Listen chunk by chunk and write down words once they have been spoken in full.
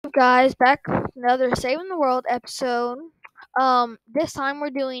Guys? Back with another Saving the World episode. This time we're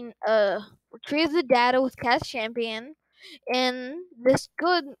doing retrieve the data with Cat Champion and this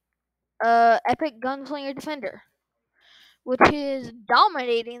good epic gunslinger defender, which is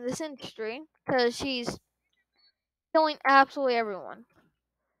dominating this industry because she's killing absolutely everyone.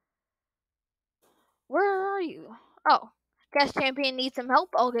 Where are you? Oh, Cat Champion needs some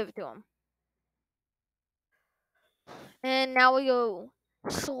help. I'll give it to him. And now we go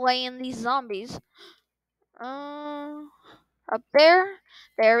slaying these zombies. Up there.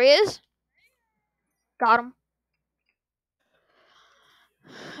 There he is. Got him.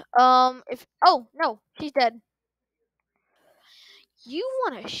 If oh no, she's dead. You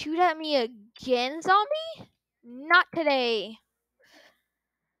want to shoot at me again, zombie? Not today.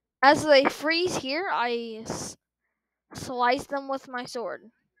 As they freeze here, I slice them with my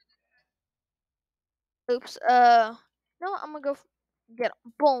sword. Oops. No, I'm gonna go get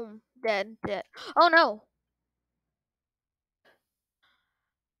him. Boom. Dead. Dead. Oh no.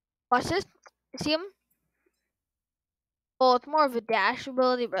 Watch this. See him? Well, it's more of a dash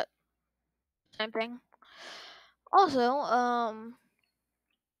ability, but same thing. Also,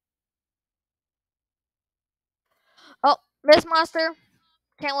 oh, this monster.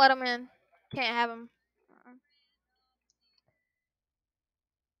 Can't let him in. Can't have him.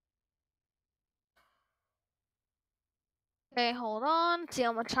 Okay, hold on. See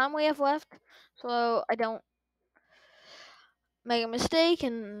how much time we have left, so I don't make a mistake.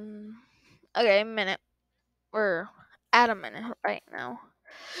 And okay, a minute. We're at a minute right now.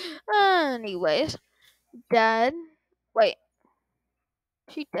 Anyways, dead. Wait,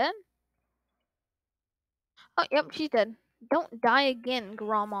 she dead? Oh, yep, she's dead. Don't die again,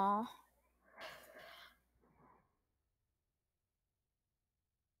 Grandma.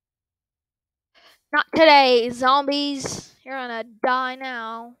 Not today, zombies. You're gonna die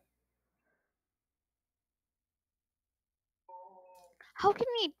now. How can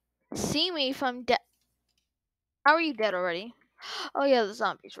he see me if I'm dead? How are you dead already? Oh yeah, the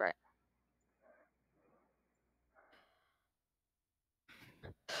zombies, right?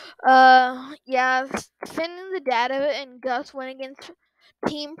 Yeah, sending the data and Gus went against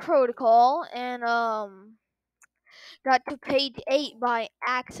Team Protocol and got to page 8 by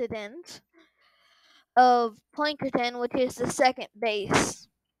accident of Plankerton, which is the second base.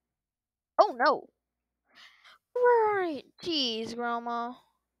 Oh no. Right. Jeez, Grandma.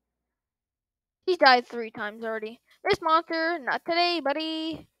 He's died 3 times already. This monster, not today,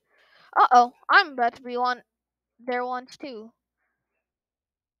 buddy. Uh-oh, I'm about to be on there once too.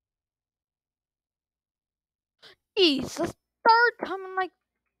 Jeez, the third time in like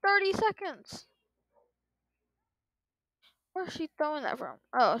 30 seconds. Where's she throwing that from?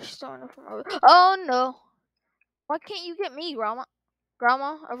 Oh, she's throwing it from over. Oh no. Why can't you get me, Grandma?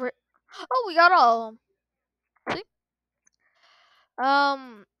 Grandma, over. Oh, we got all of them. See?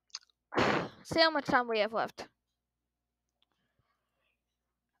 See how much time we have left.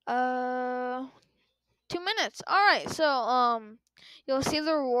 2 minutes. All right. So, you'll see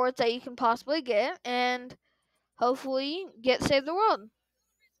the rewards that you can possibly get, and hopefully get Save the World.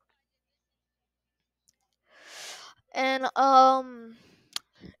 And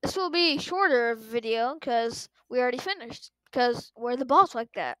this will be a shorter video because we already finished. Because we're the boss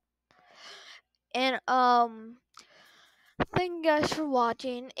like that. And thank you guys for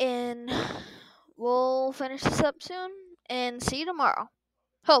watching, and we'll finish this up soon and see you tomorrow.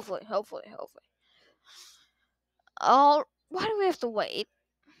 Hopefully. Why do we have to wait?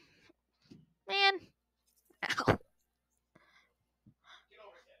 Man. Ow.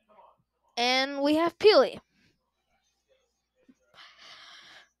 And we have Peely.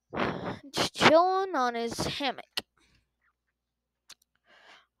 Just chilling on his hammock.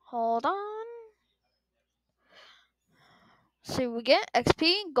 Hold on. So we get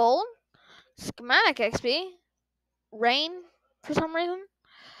XP, gold, schematic XP, rain for some reason,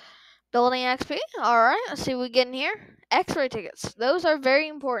 building XP. Alright, let's see what we get in here. X-ray tickets. Those are very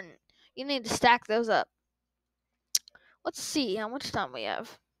important. You need to stack those up. Let's see how much time we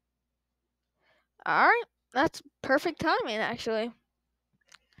have. Alright, that's perfect timing actually.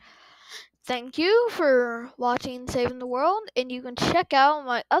 Thank you for watching Saving the World, and you can check out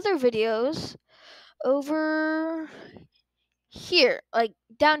my other videos over here, like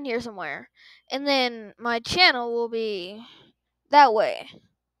down here somewhere. And then my channel will be that way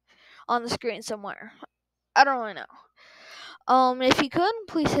on the screen somewhere. I don't really know. If you could,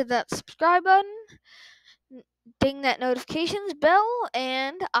 please hit that subscribe button, ding that notifications bell,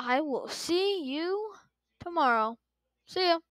 and I will see you tomorrow. See ya.